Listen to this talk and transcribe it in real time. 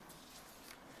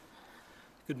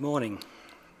Good morning.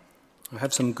 I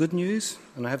have some good news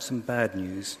and I have some bad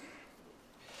news.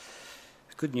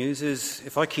 The good news is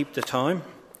if I keep the time,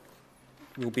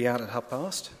 we'll be out at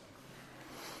past.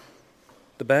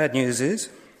 The bad news is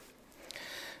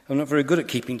I'm not very good at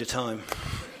keeping the time,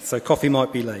 so coffee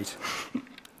might be late.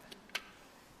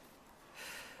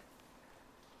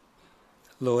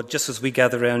 Lord, just as we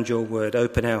gather around your word,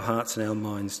 open our hearts and our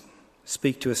minds.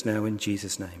 Speak to us now in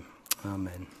Jesus' name.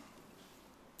 Amen.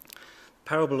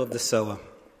 Parable of the sower.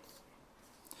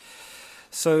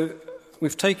 So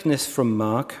we've taken this from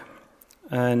Mark,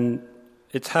 and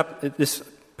this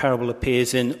parable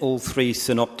appears in all three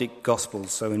synoptic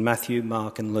gospels, so in Matthew,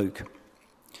 Mark and Luke.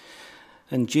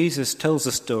 And Jesus tells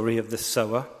the story of the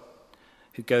sower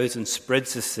who goes and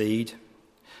spreads the seed,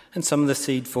 and some of the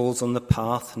seed falls on the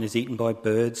path and is eaten by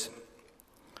birds.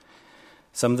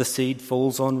 Some of the seed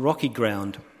falls on rocky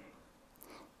ground,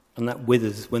 and that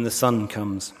withers when the sun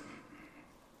comes.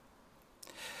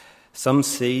 Some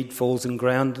seed falls in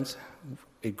ground,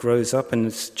 it grows up and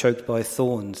it's choked by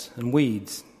thorns and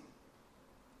weeds.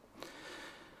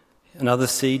 Another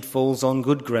seed falls on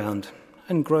good ground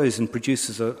and grows and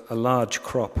produces a large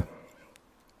crop.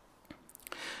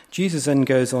 Jesus then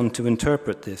goes on to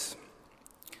interpret this.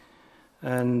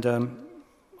 And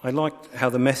I like how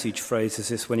the Message phrases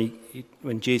this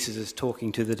when Jesus is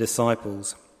talking to the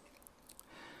disciples.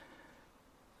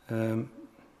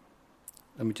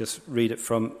 Let me just read it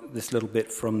from this little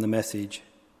bit from the Message.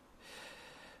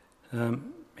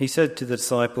 He said to the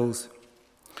disciples,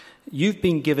 "You've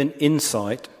been given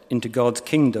insight into God's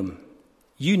kingdom.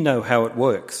 You know how it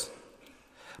works.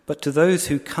 But to those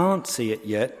who can't see it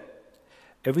yet,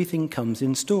 everything comes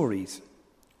in stories,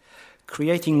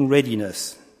 creating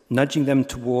readiness, nudging them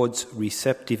towards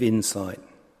receptive insight.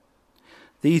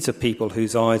 These are people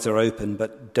whose eyes are open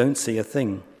but don't see a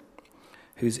thing,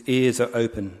 whose ears are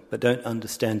open but don't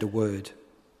understand a word,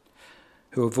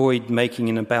 who avoid making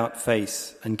an about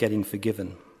face and getting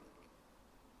forgiven."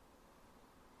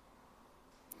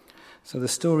 So the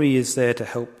story is there to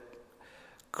help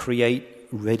create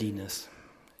readiness,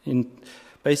 in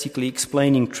basically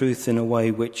explaining truth in a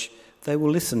way which they will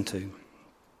listen to. And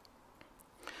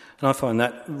I find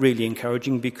that really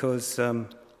encouraging because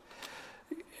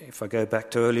if I go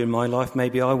back to earlier in my life,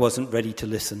 maybe I wasn't ready to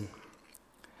listen.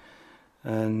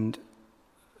 And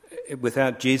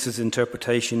without Jesus'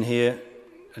 interpretation here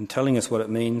and telling us what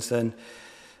it means, then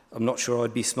I'm not sure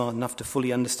I'd be smart enough to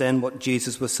fully understand what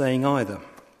Jesus was saying either.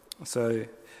 So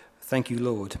thank you,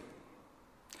 Lord.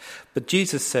 But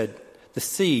Jesus said the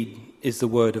seed is the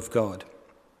word of God,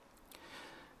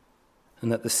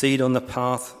 and that the seed on the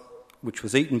path which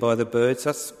was eaten by the birds,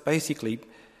 that's basically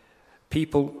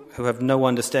people who have no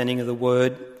understanding of the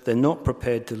word, they're not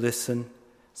prepared to listen.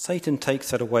 Satan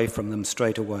takes that away from them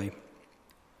straight away.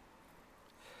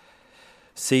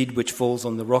 Seed which falls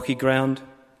on the rocky ground,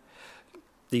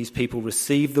 these people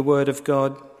receive the word of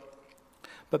God,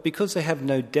 but because they have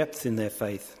no depth in their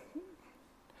faith,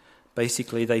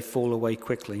 basically they fall away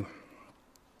quickly.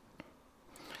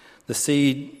 The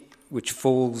seed which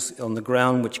falls on the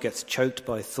ground, which gets choked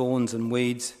by thorns and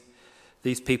weeds,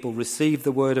 these people receive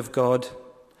the word of God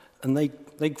and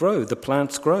they grow, the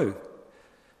plants grow.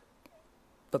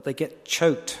 But they get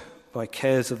choked by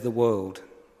cares of the world,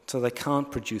 so they can't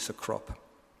produce a crop.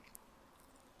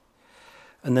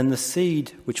 And then the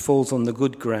seed which falls on the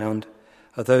good ground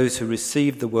are those who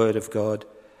receive the word of God.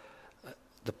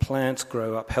 The plants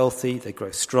grow up healthy, they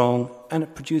grow strong, and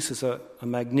it produces a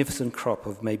magnificent crop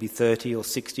of maybe 30 or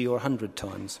 60 or 100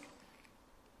 times.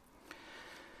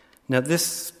 Now,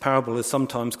 this parable is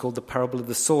sometimes called the parable of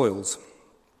the soils.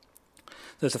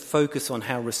 There's a focus on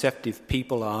how receptive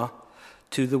people are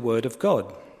to the word of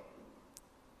God.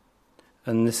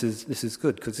 And this is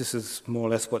good, because this is more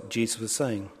or less what Jesus was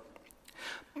saying.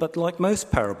 But like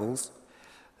most parables,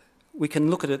 we can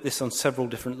look at this on several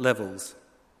different levels.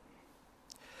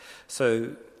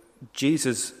 So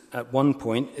Jesus at one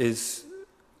point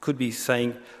could be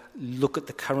saying, look at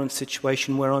the current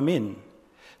situation where I'm in.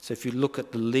 So if you look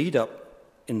at the lead up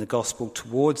in the gospel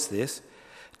towards this,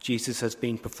 Jesus has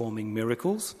been performing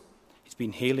miracles, he's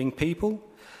been healing people,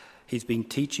 he's been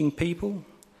teaching people,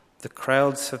 the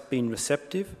crowds have been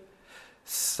receptive.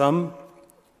 Some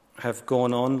have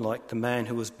gone on, like the man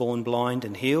who was born blind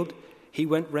and healed. He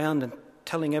went round and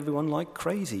telling everyone like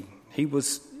crazy. He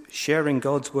was sharing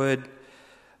God's word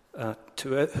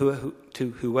to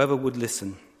whoever would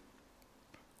listen.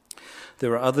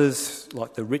 There are others,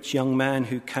 like the rich young man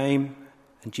who came,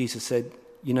 and Jesus said,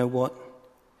 "You know what?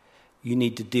 You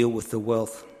need to deal with the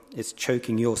wealth. It's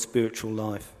choking your spiritual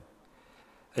life."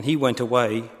 And he went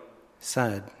away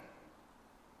sad.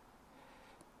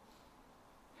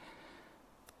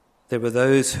 There were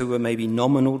those who were maybe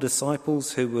nominal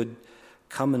disciples who would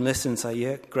come and listen and say,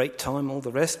 yeah, great time, all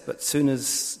the rest. But soon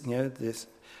as, this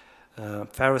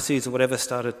Pharisees or whatever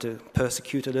started to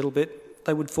persecute a little bit,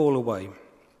 they would fall away.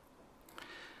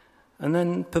 And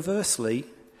then perversely,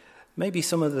 maybe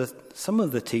some of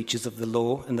the teachers of the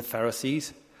law and the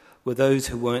Pharisees were those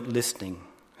who weren't listening,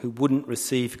 who wouldn't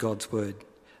receive God's word.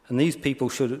 And these people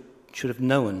should have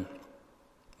known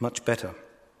much better.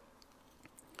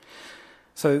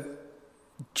 So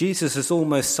Jesus is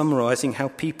almost summarising how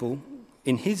people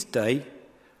in his day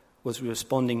was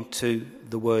responding to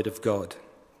the word of God,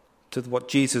 to what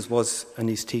Jesus was and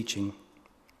his teaching.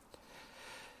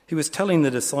 He was telling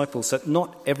the disciples that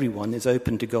not everyone is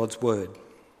open to God's word.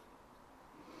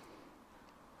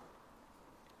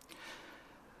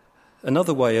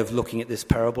 Another way of looking at this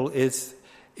parable is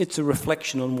it's a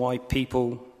reflection on why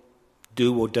people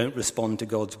do or don't respond to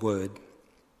God's word.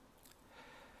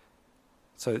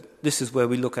 So this is where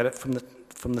we look at it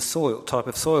from the soil, type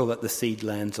of soil that the seed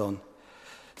lands on.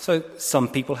 So some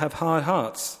people have hard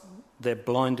hearts. They're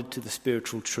blinded to the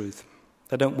spiritual truth.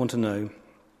 They don't want to know.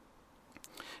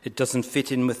 It doesn't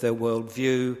fit in with their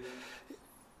worldview,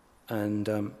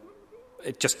 and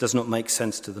it just does not make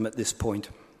sense to them at this point.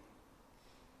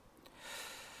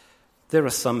 There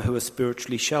are some who are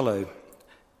spiritually shallow,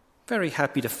 very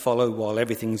happy to follow while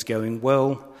everything's going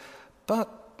well,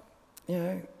 but,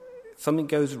 something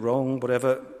goes wrong,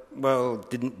 whatever, well, it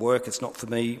didn't work, it's not for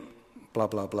me, blah,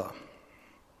 blah, blah.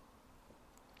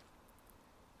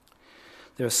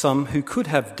 There are some who could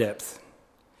have depth,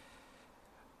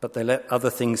 but they let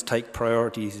other things take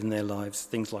priorities in their lives,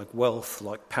 things like wealth,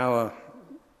 like power,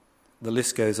 the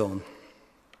list goes on.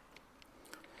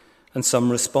 And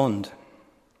some respond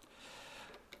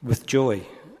with joy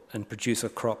and produce a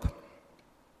crop.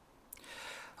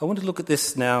 I want to look at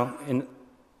this now in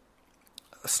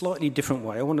a slightly different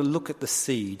way. I want to look at the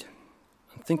seed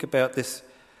and think about this,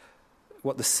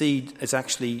 what the seed is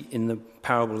actually in the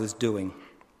parable is doing.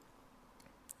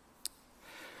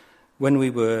 When we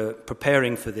were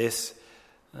preparing for this,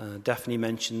 Daphne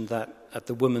mentioned that at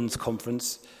the women's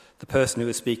conference, the person who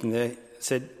was speaking there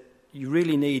said, you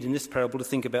really need in this parable to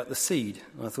think about the seed.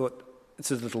 And I thought,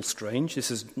 this is a little strange. This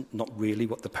is not really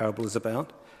what the parable is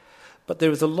about. But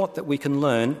there is a lot that we can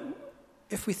learn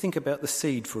if we think about the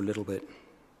seed for a little bit.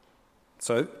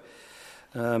 So,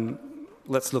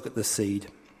 let's look at the seed.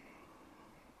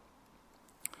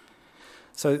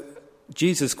 So,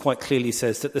 Jesus quite clearly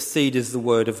says that the seed is the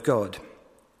word of God.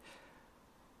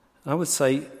 I would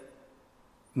say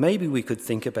maybe we could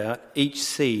think about each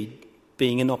seed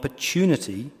being an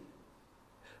opportunity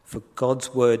for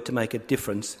God's word to make a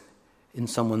difference in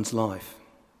someone's life.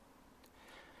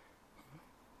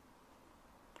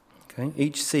 Okay?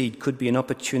 Each seed could be an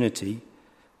opportunity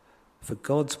for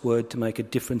God's word to make a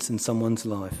difference in someone's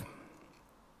life.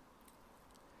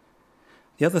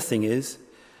 The other thing is,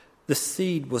 the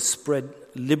seed was spread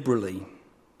liberally,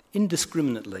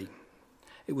 indiscriminately.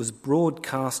 It was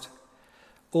broadcast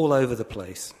all over the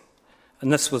place.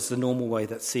 And this was the normal way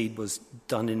that seed was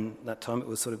done in that time. It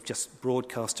was sort of just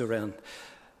broadcast around.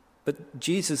 But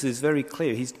Jesus is very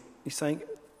clear. He's saying,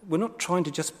 we're not trying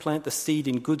to just plant the seed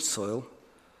in good soil.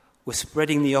 We're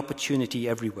spreading the opportunity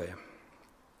everywhere.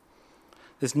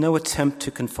 There's no attempt to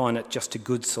confine it just to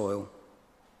good soil.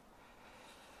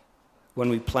 When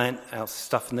we plant our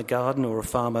stuff in the garden, or a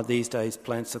farmer these days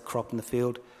plants a crop in the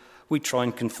field, we try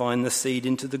and confine the seed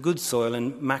into the good soil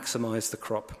and maximise the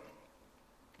crop.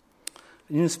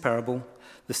 In this parable,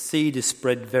 the seed is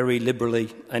spread very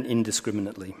liberally and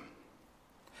indiscriminately,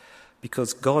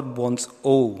 because God wants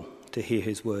all to hear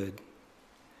his word.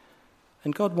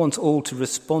 And God wants all to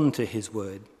respond to his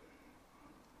word.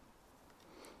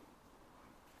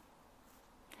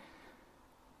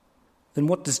 Then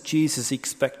what does Jesus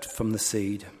expect from the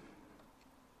seed?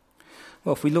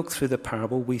 Well, if we look through the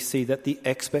parable, we see that the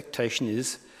expectation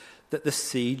is that the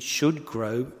seed should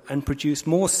grow and produce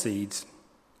more seeds.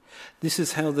 This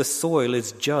is how the soil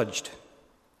is judged,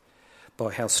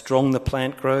 by how strong the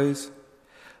plant grows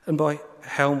and by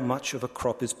how much of a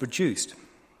crop is produced.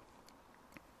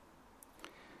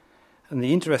 And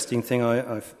the interesting thing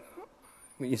what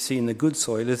you see in the good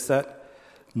soil is that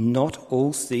not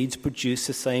all seeds produce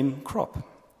the same crop.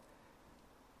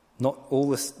 Not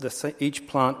all each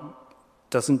plant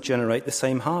doesn't generate the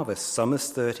same harvest. Some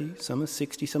is 30, some is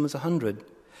 60, some is 100.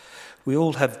 We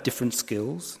all have different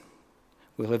skills.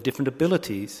 We all have different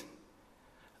abilities.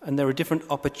 And there are different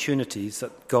opportunities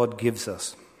that God gives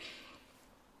us.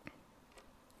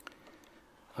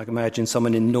 I can imagine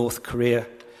someone in North Korea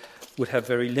would have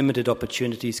very limited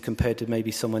opportunities compared to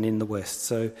maybe someone in the West.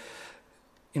 So,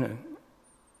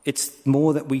 It's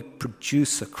more that we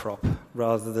produce a crop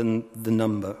rather than the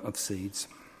number of seeds.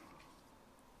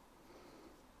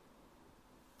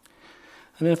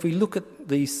 And then if we look at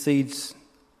these seeds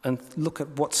and look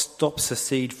at what stops a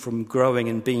seed from growing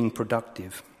and being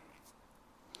productive,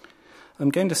 I'm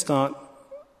going to start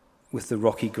with the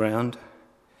rocky ground.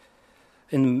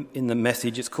 In the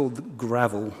message, it's called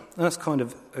gravel. And that's kind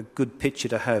of a good picture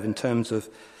to have in terms of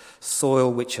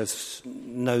soil which has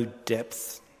no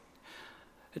depth.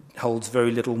 It holds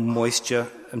very little moisture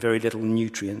and very little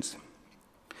nutrients.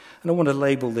 And I want to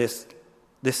label this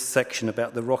section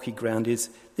about the rocky ground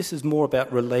this is more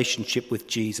about relationship with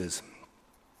Jesus.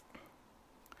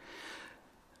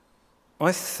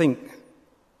 I think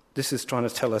this is trying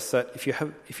to tell us that if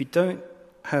you don't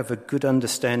have a good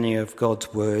understanding of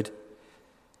God's word,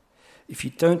 if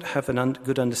you don't have a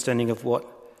good understanding of what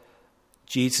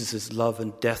Jesus' love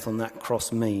and death on that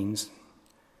cross means,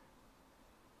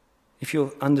 if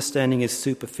your understanding is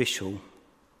superficial,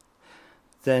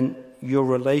 then your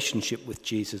relationship with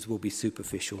Jesus will be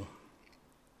superficial.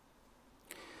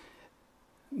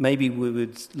 Maybe we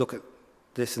would look at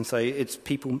this and say it's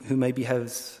people who maybe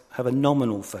have a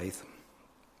nominal faith.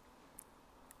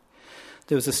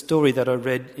 There was a story that I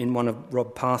read in one of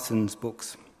Rob Parsons'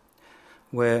 books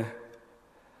where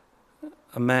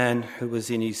a man who was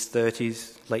in his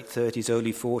 30s, late 30s,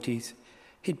 early 40s,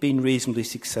 he'd been reasonably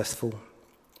successful.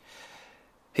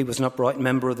 He was an upright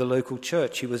member of the local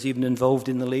church. He was even involved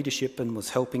in the leadership and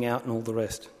was helping out and all the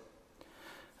rest.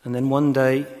 And then one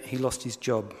day he lost his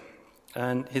job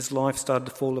and his life started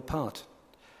to fall apart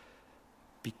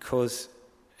because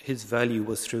his value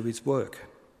was through his work.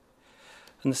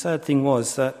 And the sad thing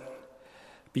was that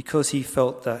because he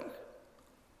felt that,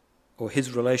 or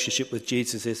his relationship with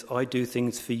Jesus is, I do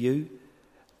things for you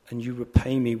and you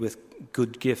repay me with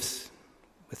good gifts,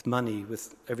 with money,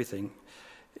 with everything.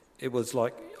 It was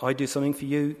like, I do something for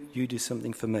you, you do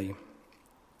something for me.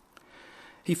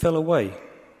 He fell away.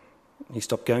 He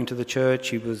stopped going to the church.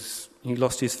 He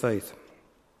lost his faith.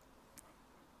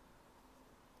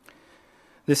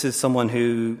 This is someone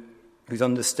whose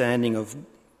understanding of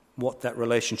what that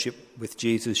relationship with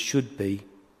Jesus should be.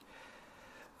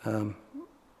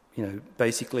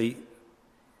 Basically,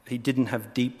 he didn't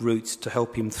have deep roots to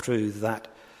help him through that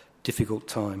difficult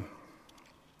time.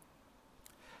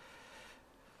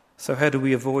 So how do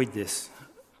we avoid this?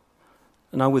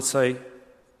 And I would say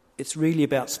it's really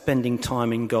about spending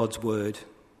time in God's word.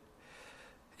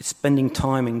 It's spending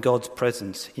time in God's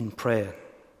presence in prayer.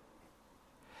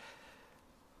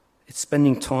 It's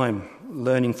spending time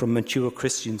learning from mature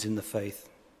Christians in the faith.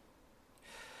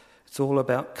 It's all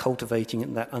about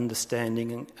cultivating that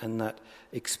understanding and that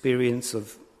experience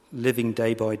of living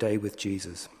day by day with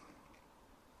Jesus.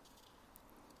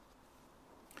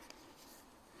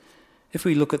 If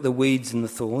we look at the weeds and the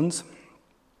thorns,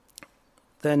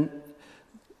 then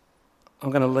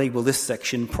I'm going to label this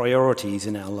section priorities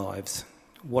in our lives.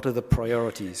 What are the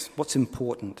priorities? What's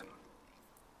important?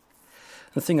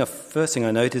 The first thing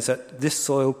I note is that this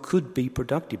soil could be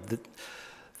productive.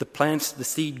 The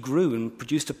seed grew and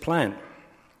produced a plant.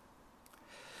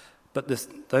 But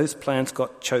those plants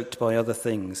got choked by other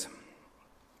things.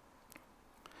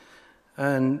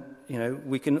 And,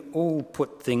 we can all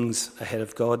put things ahead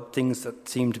of God, things that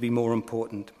seem to be more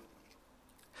important.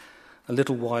 A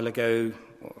little while ago,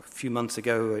 or a few months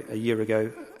ago, a year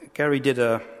ago, Gary did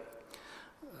a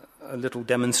little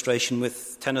demonstration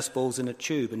with tennis balls in a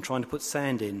tube and trying to put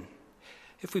sand in.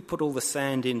 If we put all the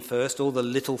sand in first, all the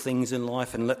little things in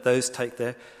life, and let those take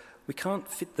there, we can't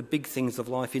fit the big things of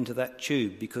life into that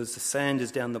tube because the sand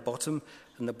is down the bottom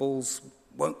and the balls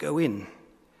won't go in.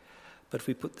 But if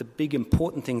we put the big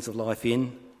important things of life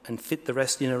in and fit the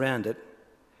rest in around it,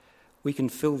 we can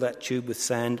fill that tube with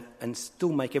sand and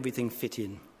still make everything fit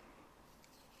in.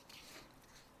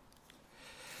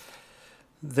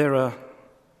 There are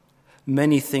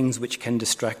many things which can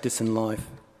distract us in life.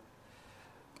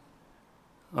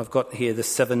 I've got here the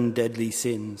 7 deadly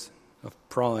sins of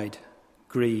pride,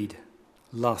 greed,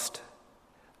 lust,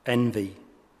 envy,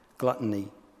 gluttony,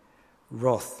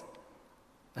 wrath,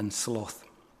 and sloth.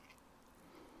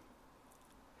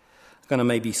 I'm going to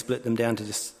maybe split them down to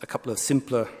just a couple of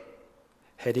simpler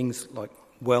headings like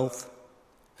wealth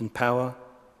and power.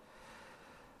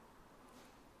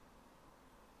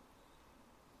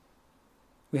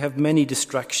 We have many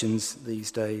distractions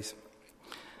these days,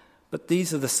 but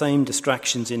these are the same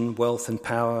distractions in wealth and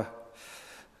power,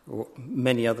 or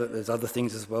there's other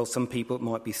things as well. Some people it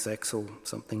might be sex or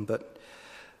something, but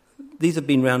these have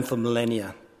been around for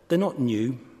millennia. They're not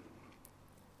new.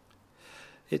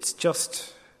 It's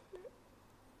just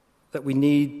that we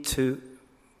need to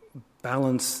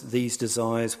balance these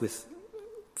desires with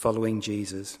following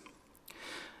Jesus.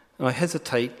 And I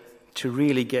hesitate to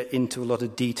really get into a lot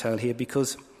of detail here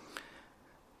because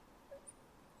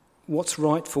what's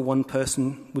right for one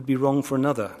person would be wrong for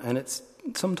another, and it's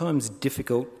sometimes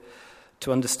difficult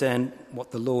to understand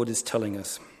what the Lord is telling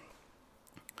us.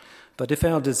 But if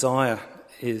our desire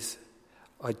is,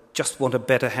 I just want a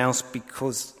better house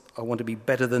because I want to be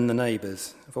better than the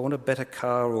neighbours, if I want a better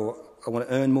car or I want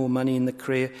to earn more money in the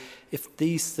career, if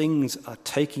these things are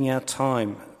taking our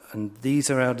time and these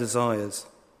are our desires,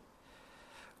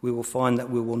 we will find that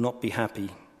we will not be happy.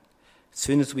 As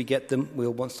soon as we get them,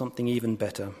 we'll want something even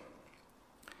better.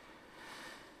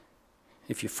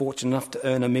 If you're fortunate enough to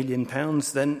earn £1 million,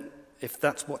 then if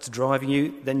that's what's driving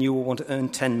you, then you will want to earn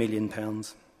 £10 million.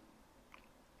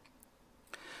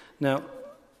 Now,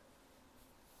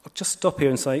 I'll just stop here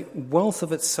and say, wealth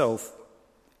of itself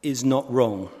is not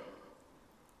wrong,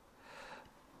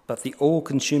 but the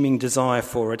all-consuming desire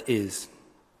for it is.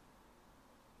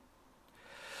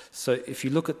 So if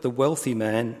you look at the wealthy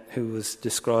man who was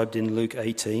described in Luke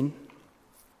 18,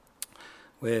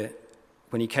 where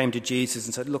when he came to Jesus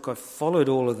and said, look, I've followed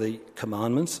all of the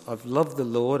commandments, I've loved the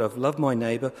Lord, I've loved my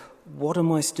neighbour, what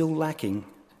am I still lacking?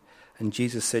 And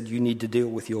Jesus said, you need to deal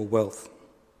with your wealth.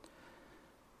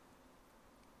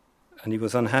 And he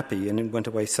was unhappy and went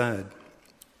away sad.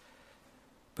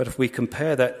 But if we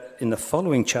compare that in the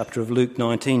following chapter of Luke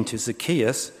 19 to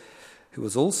Zacchaeus, who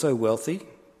was also wealthy,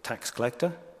 tax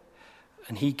collector,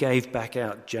 and he gave back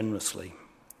out generously.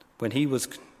 When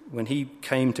he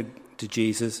came to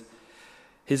Jesus,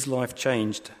 his life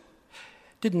changed.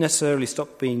 Didn't necessarily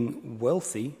stop being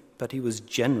wealthy, but he was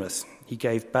generous. He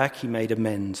gave back, he made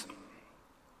amends.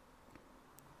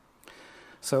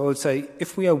 So I would say,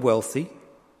 if we are wealthy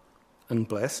and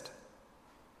blessed,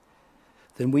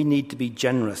 then we need to be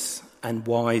generous and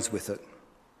wise with it.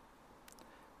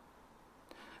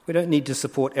 We don't need to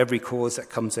support every cause that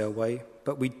comes our way,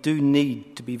 but we do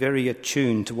need to be very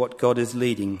attuned to what God is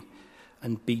leading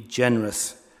and be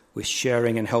generous with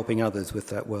sharing and helping others with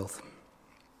that wealth.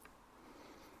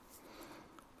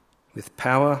 With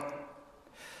power,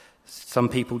 some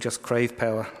people just crave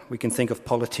power. We can think of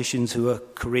politicians who are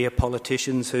career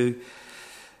politicians who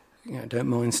don't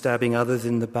mind stabbing others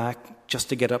in the back just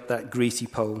to get up that greasy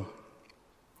pole.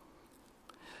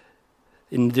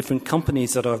 In the different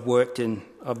companies that I've worked in,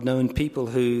 I've known people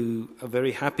who are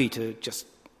very happy to just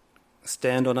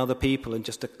stand on other people and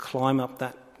just to climb up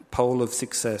that pole of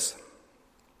success.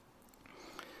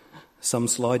 Some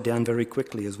slide down very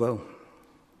quickly as well.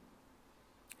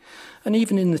 And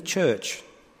even in the church,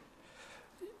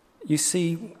 you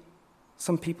see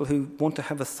some people who want to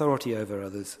have authority over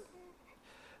others,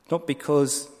 not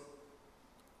because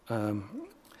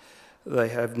they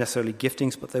have necessarily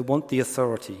giftings, but they want the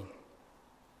authority.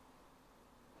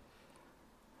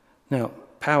 Now,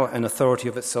 power and authority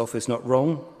of itself is not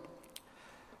wrong,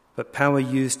 but power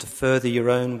used to further your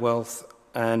own wealth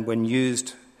and when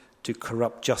used to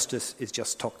corrupt justice is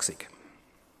just toxic.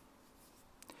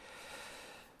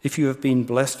 If you have been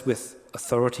blessed with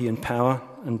authority and power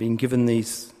and been given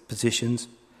these positions,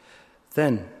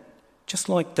 then, just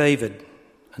like David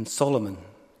and Solomon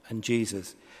and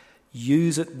Jesus,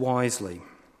 use it wisely.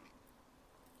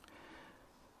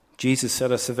 Jesus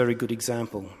set us a very good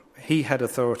example. He had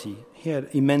authority, he had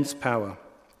immense power,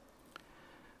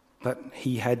 but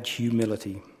he had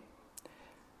humility.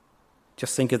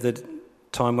 Just think of the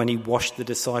time when he washed the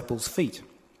disciples' feet.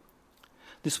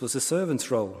 This was a servant's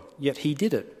role, yet he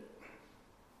did it.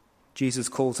 Jesus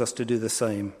calls us to do the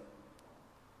same.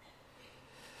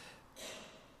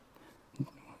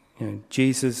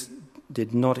 Jesus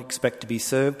did not expect to be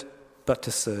served, but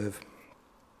to serve.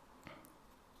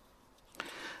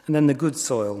 And then the good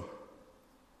soil.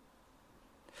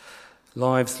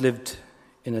 Lives lived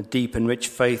in a deep and rich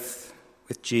faith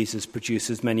with Jesus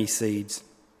produces many seeds.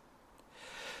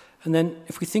 And then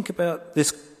if we think about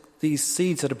these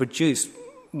seeds that are produced,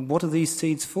 what are these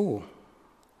seeds for?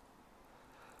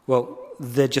 Well,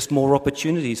 they're just more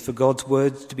opportunities for God's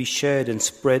words to be shared and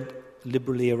spread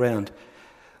liberally around.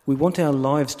 We want our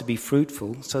lives to be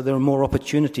fruitful, so there are more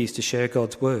opportunities to share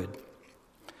God's word,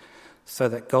 so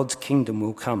that God's kingdom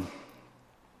will come.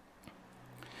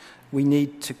 We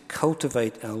need to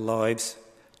cultivate our lives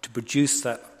to produce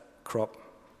that crop.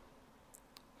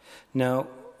 Now,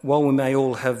 while we may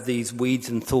all have these weeds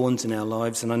and thorns in our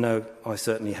lives, and I know I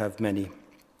certainly have many,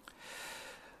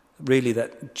 really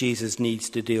that Jesus needs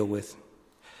to deal with.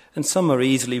 And some are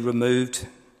easily removed,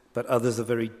 but others are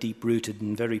very deep-rooted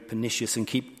and very pernicious and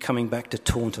keep coming back to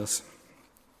taunt us.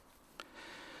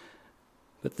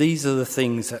 But these are the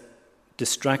things that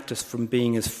distract us from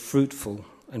being as fruitful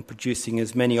and producing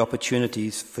as many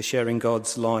opportunities for sharing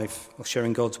God's life or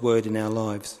sharing God's word in our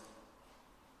lives.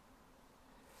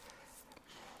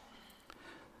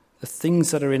 The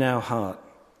things that are in our heart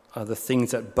are the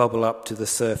things that bubble up to the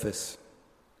surface.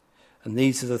 And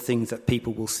these are the things that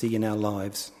people will see in our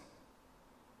lives.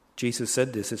 Jesus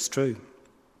said this, it's true.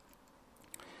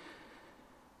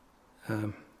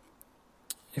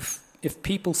 If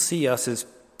people see us as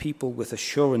people with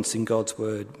assurance in God's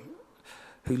word,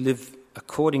 who live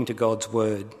according to God's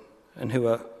word, and who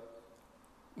are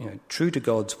true to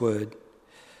God's word,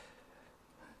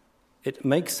 it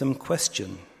makes them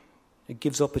question. It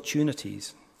gives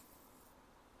opportunities.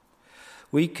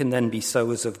 We can then be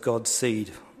sowers of God's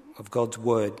seed, of God's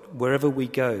word, wherever we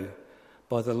go,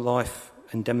 by the life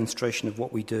and demonstration of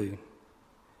what we do.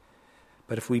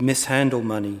 But if we mishandle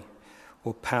money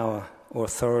or power or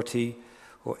authority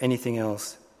or anything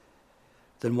else,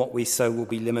 then what we sow will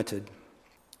be limited.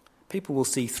 People will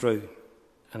see through,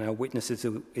 and our witness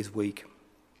is weak.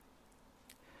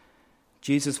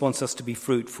 Jesus wants us to be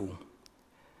fruitful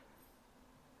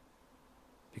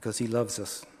because he loves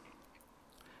us.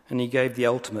 And he gave the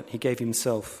ultimate. He gave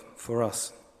himself for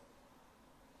us.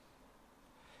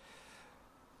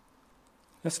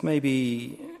 Let's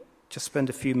maybe just spend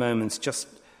a few moments just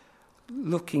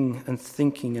looking and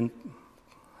thinking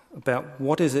about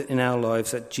what is it in our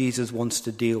lives that Jesus wants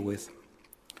to deal with.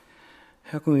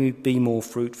 How can we be more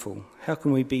fruitful? How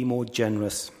can we be more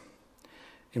generous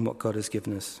in what God has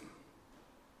given us?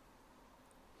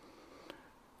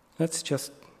 Let's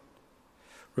just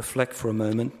reflect for a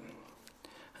moment.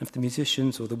 If the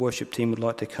musicians or the worship team would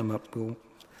like to come up, we'll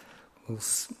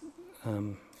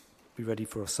be ready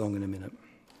for a song in a minute.